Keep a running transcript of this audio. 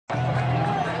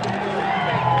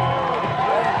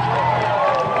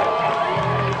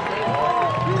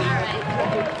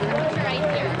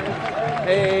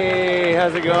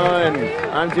how's it going?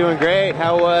 I'm doing great.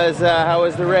 How was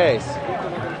the race?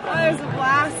 Oh, it was a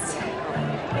blast.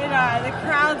 The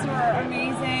crowds were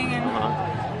amazing, and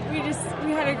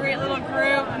we had a great little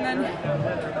group, and then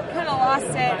kind of lost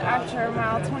it after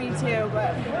mile 22,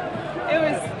 but it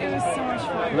was so much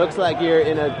fun. Looks like you're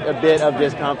in a bit of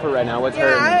discomfort right now. What's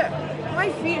hurting?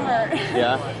 My feet hurt.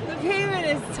 Yeah? The pavement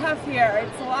is tough here.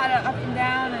 It's a lot of up and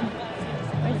down, and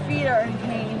my feet are in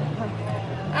pain.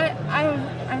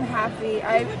 I'm happy.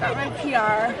 I got my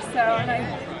PR, and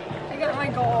I got my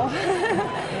goal.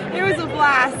 It was a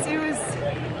blast.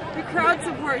 The crowd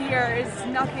support here is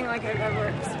nothing like I've ever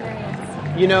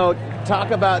experienced. You know,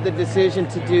 talk about the decision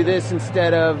to do this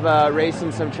instead of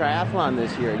racing some triathlon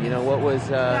this year. You know, what was...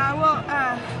 Yeah, well,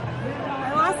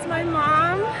 I lost my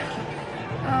mom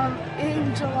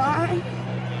in July,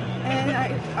 and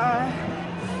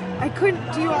I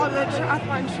couldn't do all the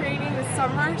triathlon training this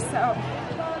summer, so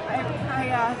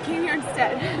I came here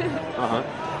instead.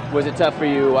 Was it tough for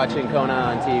you watching Kona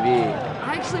on TV?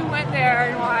 I actually went there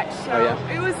and watched, so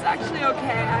yeah? It was actually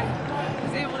okay. I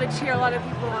was able to cheer a lot of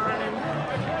people on and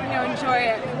enjoy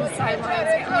it from the sidelines,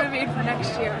 get motivated for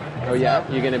next year. Oh yeah?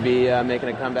 You're going to be making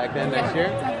a comeback then next year?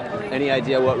 Definitely. Any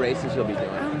idea what races you'll be doing?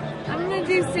 I'm going to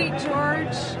do St.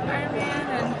 George,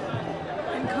 Ironman,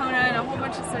 and Kona, and a whole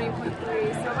bunch of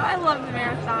 70.3. So I love the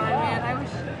marathon, man.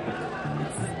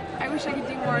 I wish I could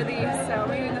do more of these, so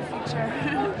maybe in the future.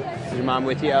 Is your mom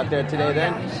with you out there today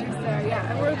then? Yeah, she's there,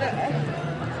 yeah. And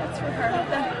that's for her,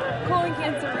 the colon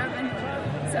cancer ribbon.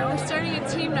 So we're starting a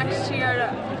team next year to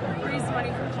raise money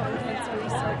for colon cancer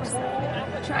research. So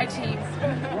try team.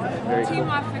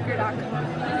 Team.Ficker.com.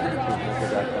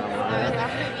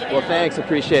 Well, thanks.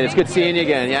 Appreciate it. It's good seeing you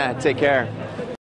again. Yeah, take care.